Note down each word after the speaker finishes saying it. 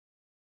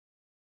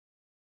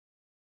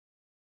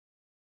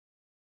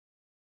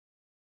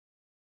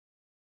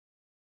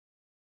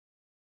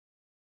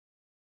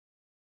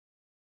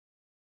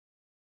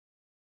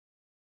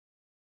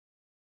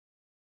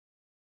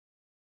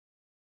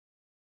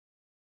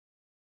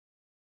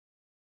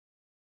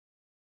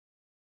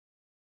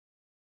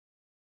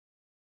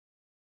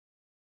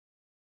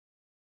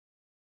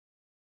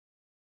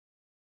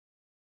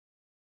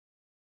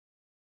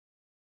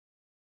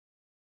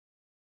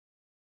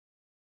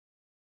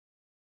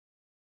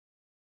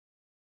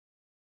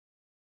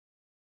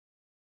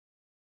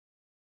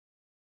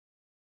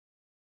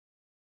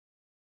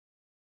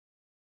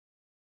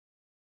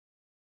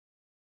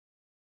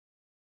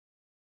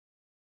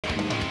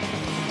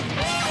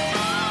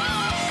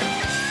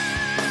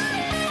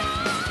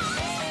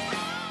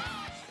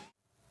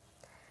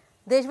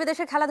দেশ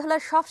বিদেশের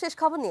খেলাধুলার সবশেষ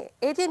খবর নিয়ে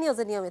এটিএন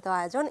নিউজের নিয়মিত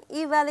আয়োজন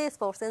ই-ভ্যালি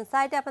স্পোর্টস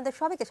ইনসাইটে আপনাদের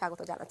সবাইকে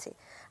স্বাগত জানাচ্ছি।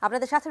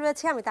 আপনাদের সাথে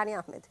রয়েছে আমি তানিয়া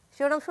আহমেদ।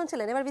 শিরোনাম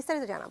শুনছিলেন, এবার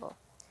বিস্তারিত জানাবো।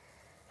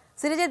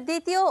 সিরিজের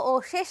দ্বিতীয় ও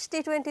শেষ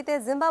টি-20তে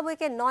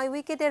জিম্বাবুয়েকে 9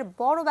 উইকেটের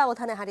বড়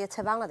ব্যবধানে হারিয়েছে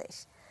বাংলাদেশ।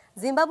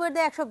 জিম্বাবুয়ের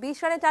 120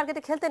 রানের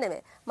টার্গেটে খেলতে নেমে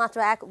মাত্র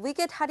 1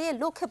 উইকেট হারিয়ে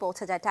লক্ষ্যে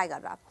পৌঁছে যায়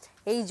টাইগাররা।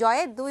 এই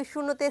জয়ে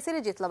 2-0-তে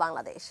সিরিজ জিতল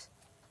বাংলাদেশ।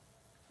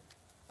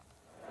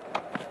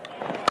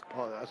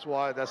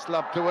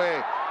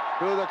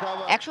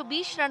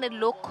 120 রানের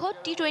লক্ষ্য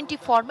টি-20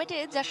 ফরম্যাটে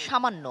যা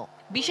সামান্য,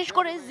 বিশেষ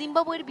করে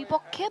জিম্বাবুয়ের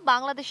বিপক্ষে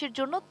বাংলাদেশের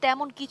জন্য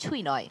তেমন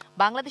কিছুই নয়।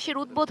 বাংলাদেশের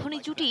উদ্বোধনী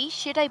জুটি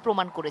সেটাই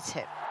প্রমাণ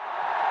করেছে।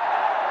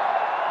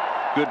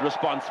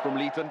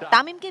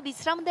 তামিমকে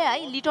বিশ্রাম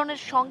দেয়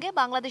লিটনের সঙ্গে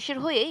বাংলাদেশের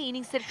হয়ে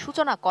ইনিংসের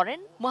সূচনা করেন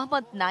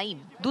মোহাম্মদ নাইম।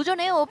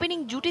 দুজনে ওপেনিং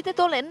জুটিতে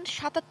তোলেন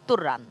 77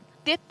 রান।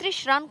 33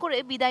 রান করে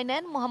বিদায়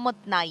নেন মোহাম্মদ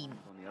নাইম।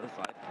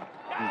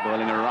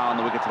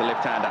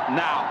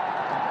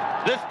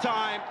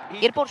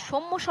 এরপর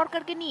সৌম্য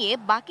সরকারকে নিয়ে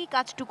বাকি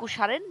কাজটুকু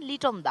সারেন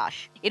লিটন দাস।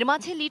 এর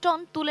মাঝে লিটন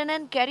তুলে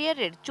নেন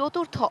ক্যারিয়ারের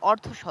চতুর্থ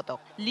অর্ধশতক।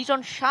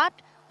 লিটন 60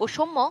 ও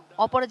সৌম্য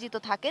অপরাজিত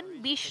থাকেন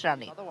 20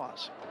 রানে।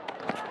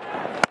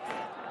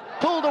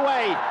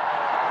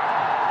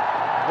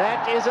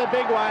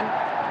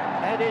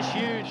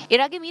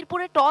 এর আগে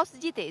মিরপুরে টস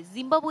জিতে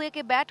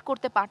জিম্বাবুয়েকে ব্যাট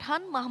করতে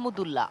পাঠান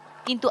মাহমুদুল্লাহ,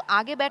 কিন্তু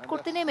আগে ব্যাট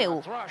করতে নেমেও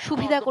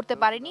সুবিধা করতে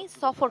পারেনি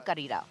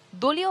সফরকারীরা।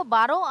 দলীয়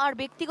 12 আর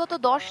ব্যক্তিগত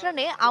 10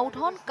 রানে আউট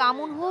হন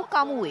কামুনহু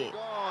কামুয়ে।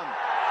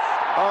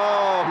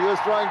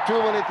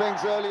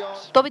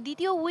 তবে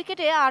দ্বিতীয়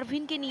উইকেটে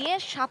আরভিনকে নিয়ে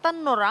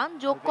 57 রান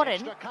যোগ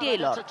করেন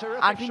টেইলর।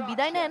 আরভিন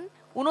বিদায় নেন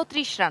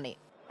 29 রানে।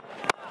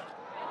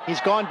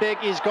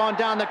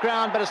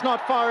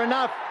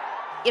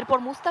 এরপর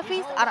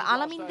মুস্তাফিজ আর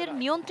আলামিনদের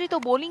নিয়ন্ত্রিত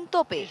বোলিং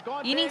তোপে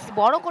ইনিংস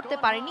বড় করতে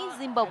পারেনি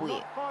জিম্বাবুয়ে।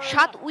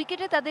 7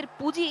 উইকেটে তাদের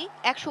পুঁজি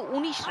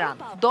 119 রান।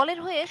 দলের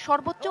হয়ে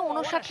সর্বোচ্চ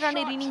 59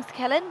 রানের ইনিংস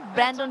খেলেন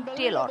ব্র্যান্ডন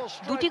টেলর।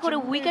 2টি করে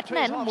উইকেট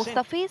নেন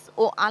মুস্তাফিজ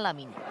ও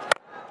আলামিন।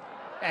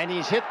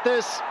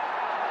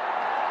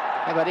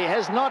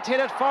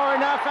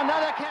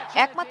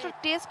 একমাত্র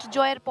টেস্ট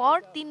জয়ের পর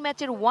 3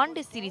 ম্যাচের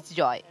ওয়ানডে সিরিজ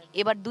জয়।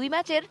 এবার 2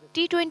 ম্যাচের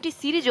টি-20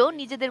 সিরিজও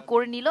নিজেদের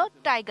করে নিল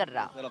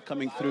টাইগাররা।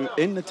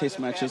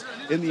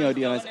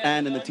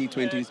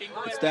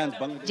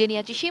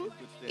 জেনিয়া চিশিম,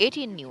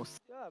 ATN নিউজ।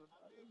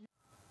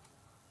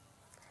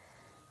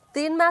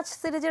 3 ম্যাচ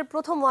সিরিজের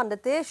প্রথম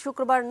ওয়ানডেতে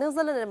শুক্রবার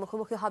নিউজিল্যান্ডের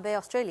মুখোমুখি হবে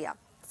অস্ট্রেলিয়া।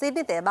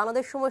 সিডনিতে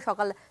বাংলাদেশ সময়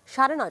সকাল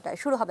 9:30টায়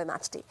শুরু হবে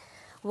ম্যাচটি।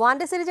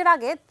 ওয়ানডে সিরিজের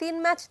আগে 3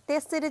 ম্যাচ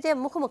টেস্ট সিরিজে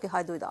মুখোমুখি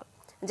হয় দুই দল,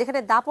 যেখানে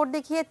দাপট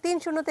দেখিয়ে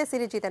 3-0-তে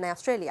সিরিজ জিতে নেয়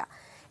অস্ট্রেলিয়া।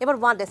 এবার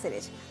ওয়ানডে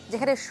সিরিজ,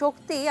 যেখানে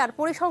শক্তি আর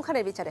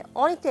পরিসংখ্যানের বিচারে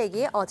অনেকটা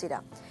এগিয়ে অচিরা।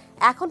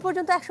 এখন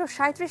পর্যন্ত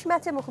 137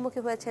 ম্যাচে মুখোমুখি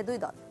হয়েছে দুই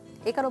দল।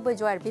 91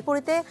 জয়ের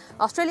বিপরীতে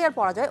অস্ট্রেলিয়ার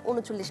পরাজয়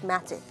 39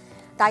 ম্যাচে।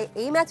 তাই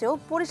এই ম্যাচেও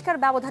পরিষ্কার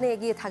ব্যবধানে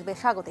এগিয়ে থাকবে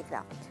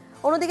স্বাগতিকরা।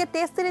 অন্যদিকে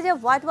টেস্ট সিরিজে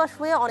হোয়াইট ওয়াশ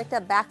হয়ে অনেকটা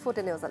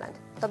ব্যাকফুটে নিউজিল্যান্ড।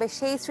 তবে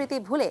সেই স্মৃতি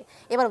ভুলে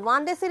এবার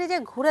ওয়ানডে সিরিজে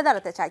ঘুরে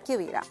দাঁড়াতে চায়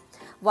কিউইরা।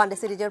 ওয়ানডে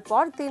সিরিজের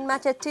পর 3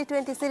 ম্যাচের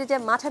টি-20 সিরিজে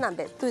মাঠে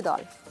নামবে দুই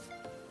দল।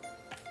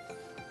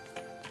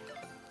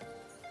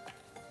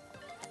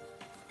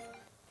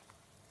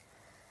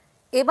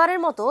 এবারের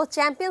মতো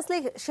চ্যাম্পিয়ন্স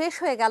লিগ শেষ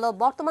হয়ে গেল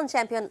বর্তমান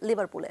চ্যাম্পিয়ন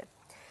লিভারপুলের।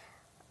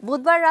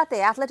 বুধবার রাতে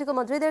অ্যাটলেটিকো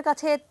মাদ্রিদের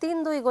কাছে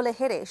 3-2 গোলে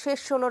হেরে শেষ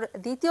 16-র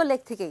দ্বিতীয়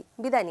লেগ থেকেই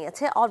বিদায়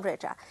নিয়েছে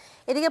অলরেডরা।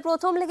 এদিকে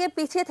প্রথম লেগে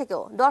পিছিয়ে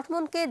থেকেও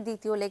ডর্টমুন্ডকে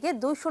দ্বিতীয় লেগে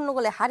 2-0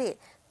 গোলে হারিয়ে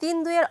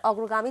 3-2-এর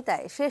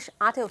অগ্রগামিতায় শেষ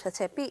 8-এ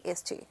উঠেছে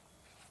পিএসজি।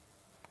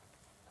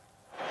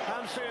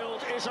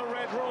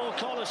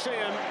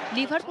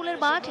 লিভারপুলের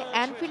মাঠ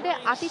অ্যানফিল্ডে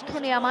আতিথ্য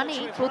নেওয়া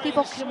মানেই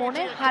প্রতিপক্ষের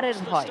মনে হারের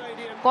ভয়।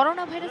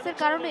 করোনা ভাইরাসের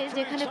কারণে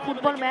যেখানে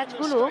ফুটবল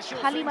ম্যাচগুলো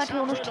খালি মাঠে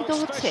অনুষ্ঠিত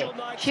হচ্ছে,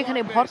 সেখানে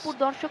ভরপুর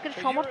দর্শকের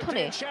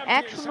সমর্থনে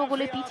 1-0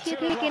 গোলে পিছিয়ে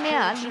থেকে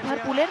নেওয়া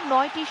লিভারপুলের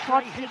 9টি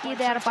শট ঠেকিয়ে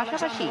দেওয়ার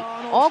পাশাপাশি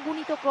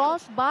অগণিত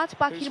ক্রস বাজ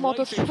পাখির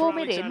মতো ছো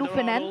মেরে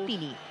লুফে নেন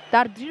তিনি।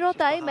 তার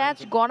দৃঢ়তায় ম্যাচ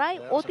গড়ায়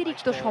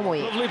অতিরিক্ত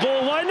সময়ে।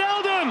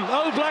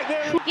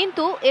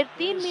 কিন্তু এর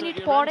 3 মিনিট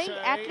পরেই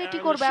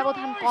অ্যাটলেটিকোর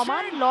ব্যবধান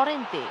কমান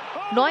লরেন্তে।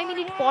 9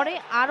 মিনিট পরে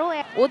আরও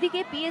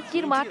ওদিকে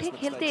পিএসজির মাঠে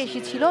খেলতে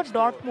এসেছিল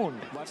ডর্টমুন্ড।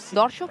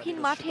 দর্শকহীন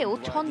মাঠেও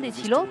ছন্দে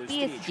ছিল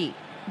পিএসজি।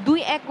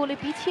 2-1 গোলে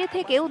পিছিয়ে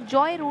থেকেও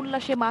জয়ের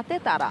উল্লাসে মাতে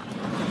তারা।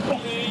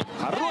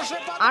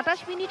 28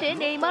 মিনিটে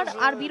নেইমার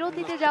আর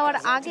বিরতিতে যাওয়ার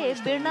আগে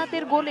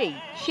বেরনাতের গোলেই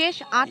শেষ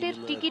 8-এর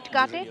টিকিট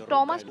কাটে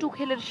টমাস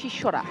টুখেলের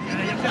শিষ্যরা।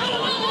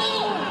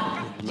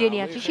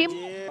 জেনিয়া চিশিম,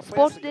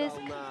 sports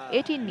desk,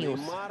 ATN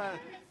news.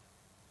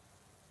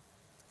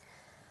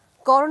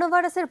 Corona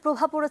ভাইরাসের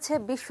প্রভাব পড়েছে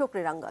বিশ্ব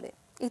ক্রীড়াঙ্গনে।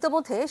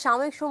 ইতোমধ্যে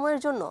সাময়িক সময়ের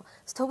জন্য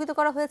স্থগিত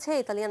করা হয়েছে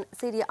ইতালিয়ান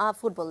সিরি আ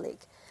ফুটবল লিগ।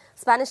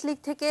 স্প্যানিশ লিগ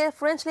থেকে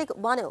ফ্রেঞ্চ লিগ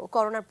 1-এও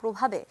করোনার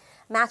প্রভাবে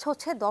ম্যাচ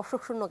হচ্ছে দর্শক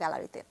শূন্য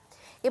গ্যালারিতে।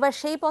 এবার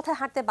সেই পথে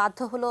হাঁটতে বাধ্য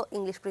হলো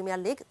ইংলিশ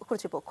প্রিমিয়ার লিগ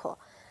কর্তৃপক্ষ।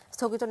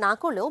 স্থগিত না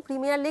করলেও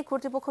প্রিমিয়ার লিগ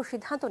কর্তৃপক্ষ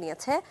সিদ্ধান্ত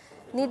নিয়েছে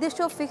নির্দিষ্ট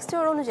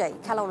ফিক্সচার অনুযায়ী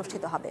খেলা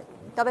অনুষ্ঠিত হবে।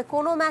 তবে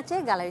কোনো ম্যাচে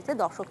গ্যালারিতে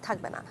দর্শক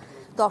থাকবে না,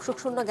 দর্শক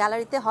শূন্য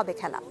গ্যালারিতে হবে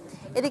খেলা।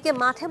 এদিকে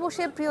মাঠে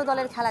বসে প্রিয়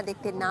দলের খেলা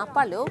দেখতে না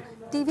পারলেও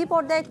টিভি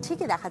পর্দায়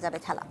ঠিকই দেখা যাবে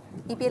খেলা।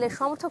 ইপিএল এর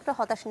সমর্থকরা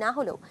হতাশ না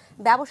হলেও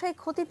ব্যবসায়িক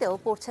ক্ষতিতেও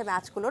পড়ছে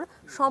ম্যাচগুলোর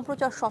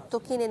সম্প্রচার সত্ত্ব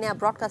কিনে নেওয়া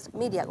ব্রডকাস্ট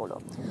মিডিয়াগুলো।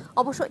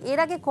 অবশ্য এর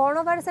আগে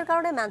করোনা ভাইরাসের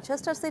কারণে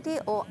ম্যানচেস্টার সিটি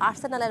ও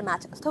আর্সেনালের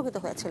ম্যাচ স্থগিত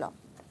হয়েছিল।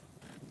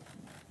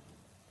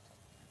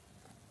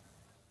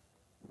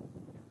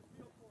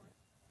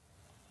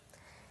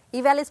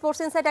 ইভ্যালি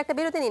স্পোর্টস ইনসাইট একটা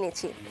বিরতি নিয়ে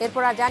নিচ্ছি,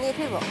 এরপর আর জানিয়ে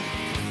ফিরব।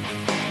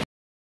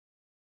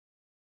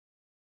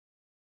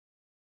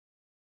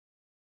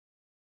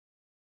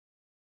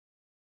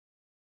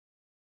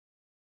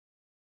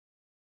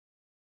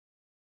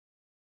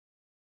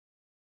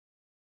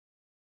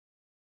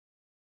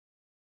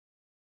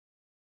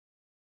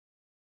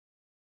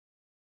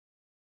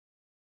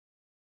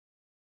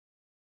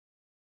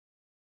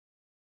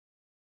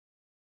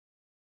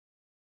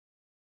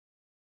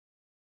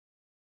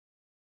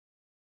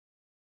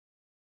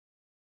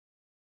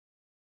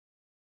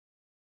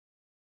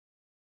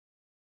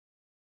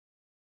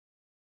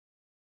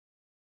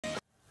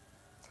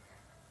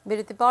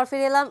 বিরতি পর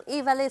ফিরে এলাম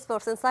ইভ্যালি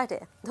স্পোর্টস ইনসাইটে।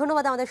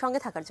 ধন্যবাদ আমাদের সঙ্গে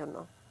থাকার জন্য।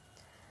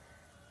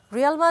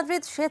 রিয়াল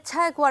মাদ্রিদ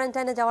স্বেচ্ছায়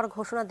কোয়ারেন্টাইনে যাওয়ার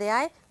ঘোষণা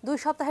দেয় 2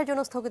 সপ্তাহের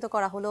জন্য স্থগিত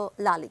করা হলো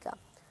লা লিগা।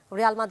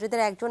 রিয়াল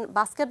মাদ্রিদের একজন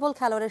বাস্কেটবল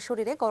খেলোয়াড়ের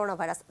শরীরে করোনা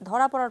ভাইরাস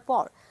ধরা পড়ার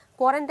পর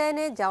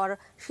কোয়ারেন্টাইনে যাওয়ার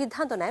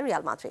সিদ্ধান্ত নেয়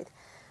রিয়াল মাদ্রিদ।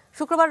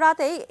 শুক্রবার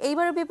রাতেই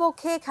এইবারের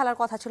বিপক্ষে খেলার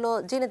কথা ছিল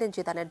জিনেদিন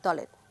জিদানের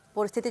দলের।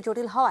 পরিস্থিতি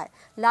জটিল হওয়ায়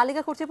লা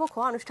লিগা কর্তৃপক্ষ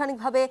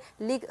আনুষ্ঠানিকভাবে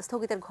লিগ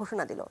স্থগিতের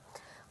ঘোষণা দিল।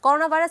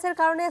 করোনা ভাইরাসের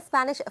কারণে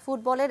স্প্যানিশ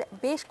ফুটবলের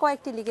বেশ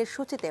কয়েকটি লিগের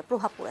সূচিতে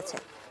প্রভাব পড়েছে।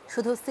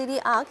 শুধু সিরি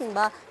আ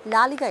কিংবা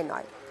লা লিগাই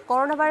নয়,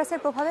 করোনা ভাইরাসের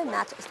প্রভাবে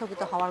ম্যাচ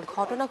স্থগিত হওয়ার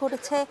ঘটনা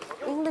ঘটেছে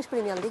ইংলিশ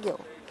প্রিমিয়ার লিগেও।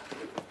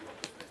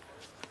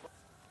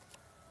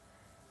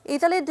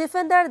 ইতালির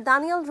ডিফেন্ডার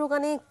দানিয়েল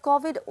রুগানি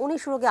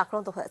কোভিড-19 রোগে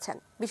আক্রান্ত হয়েছেন,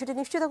 বিষয়টি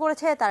নিশ্চিত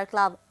করেছে তার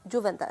ক্লাব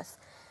জুভেন্টাস।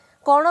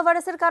 করোনা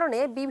ভাইরাসের কারণে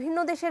বিভিন্ন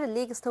দেশের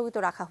লিগ স্থগিত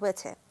রাখা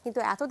হয়েছে, কিন্তু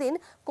এতদিন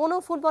কোনো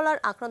ফুটবলার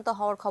আক্রান্ত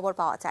হওয়ার খবর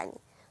পাওয়া যায়নি।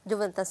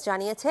 জুভেন্টাস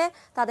জানিয়েছে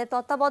তাদের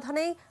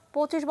তত্ত্বাবধানেই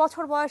 25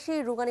 বছর বয়সী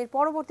রুগানির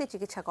পরবর্তী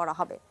চিকিৎসা করা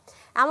হবে।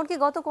 এমনকি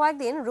গত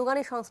কয়েকদিন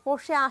রুগানির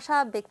সংস্পর্শে আসা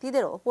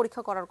ব্যক্তিদেরও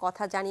পরীক্ষা করার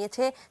কথা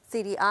জানিয়েছে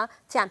সিরি আ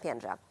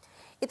চ্যাম্পিয়নরা।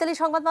 ইতালি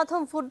সংবাদ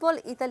মাধ্যম ফুটবল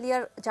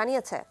ইতালিয়ার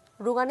জানিয়েছে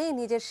রুগানি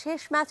নিজের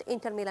শেষ ম্যাচ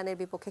ইন্টার মিলানের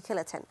বিপক্ষে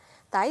খেলেছেন,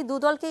 তাই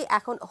দুদলকেই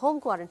এখন হোম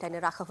কোয়ারেন্টাইনে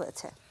রাখা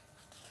হয়েছে।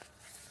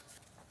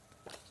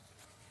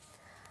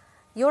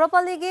 ইউরোপা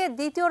লিগে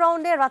দ্বিতীয়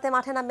রাউন্ডে রাতে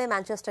মাঠে নামবে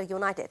ম্যানচেস্টার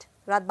ইউনাইটেড।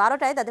 রাত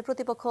 12টায় তাদের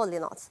প্রতিপক্ষ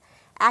লিনস।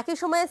 একই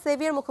সময়ে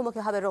সেভিয়ার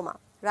মুখোমুখি হবে রোমা।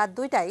 রাত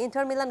 2টায়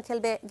ইন্টার মিলান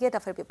খেলবে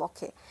গেটাফের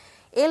বিপক্ষে।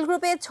 এল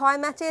গ্রুপে 6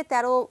 ম্যাচে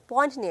 13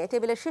 পয়েন্ট নিয়ে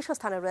টেবিলের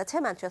শীর্ষস্থানে রয়েছে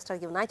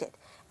ম্যানচেস্টার ইউনাইটেড।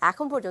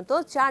 এখন পর্যন্ত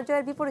 4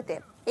 জয়ের বিপরীতে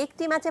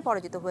একটি ম্যাচে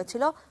পরাজিত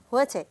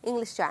হয়েছে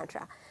ইংলিশ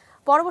জায়ান্টরা।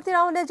 পরবর্তী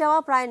রাউন্ডে যাওয়া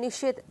প্রায়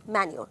নিশ্চিত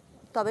ম্যানিউর,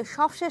 তবে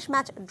সবশেষ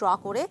ম্যাচ ড্র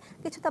করে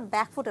কিছুটা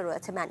ব্যাকফুটে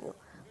রয়েছে ম্যানিউ।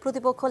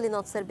 প্রতিপক্ষ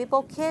লিনক্সের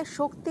বিপক্ষে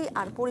শক্তি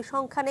আর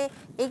পরিসংখ্যানে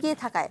এগিয়ে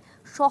থাকায়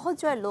সহজ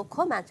জয়ের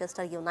লক্ষ্য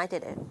ম্যানচেস্টার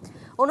ইউনাইটেডের।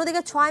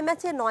 অন্যদিকে 6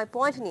 ম্যাচে 9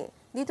 পয়েন্ট নিয়ে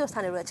দ্বিতীয়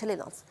স্থানে রয়েছে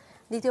লিনক্স।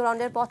 দ্বিতীয়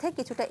রাউন্ডের পথে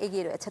কিছুটা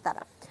এগিয়ে রয়েছে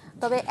তারা,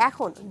 তবে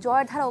এখন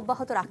জয়ের ধারা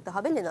অব্যাহত রাখতে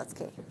হবে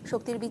লিনক্সকে।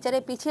 শক্তির বিচারে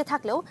পিছিয়ে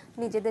থাকলেও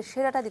নিজেদের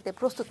সেরাটা দিতে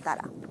প্রস্তুত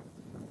তারা।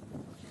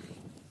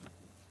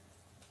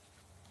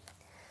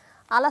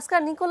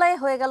 আলাস্কার নিকোলায়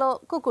হয়ে গেল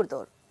কুকুর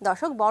দৌড়।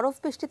 দর্শক, বরফ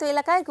বেষ্টিত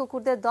এলাকায়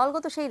কুকুরদের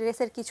দলগত সেই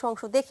রেসের কিছু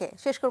অংশ দেখে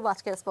শেষ করবো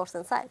আজকের স্পোর্টস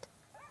ইনসাইট।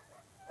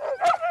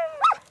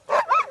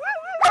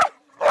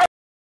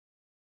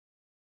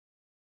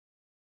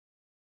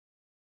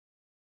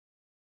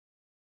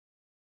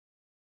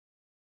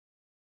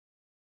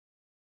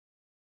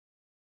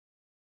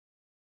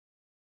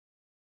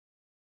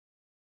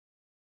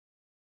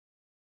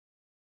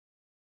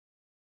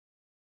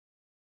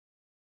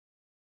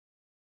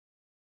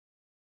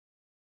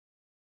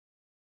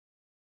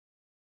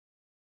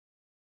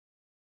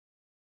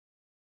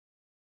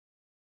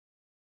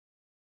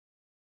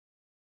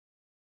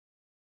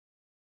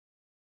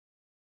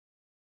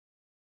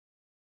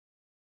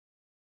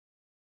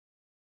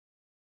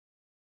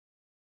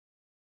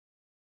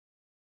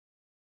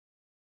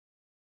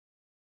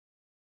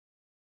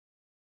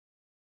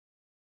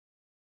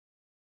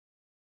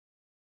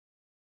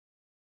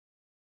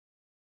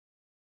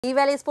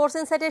 ইভ্যালি স্পোর্টস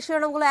ইনসাইটের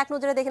শিরোনামগুলো এক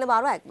নজরে দেখে নেবো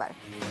আরো একবার।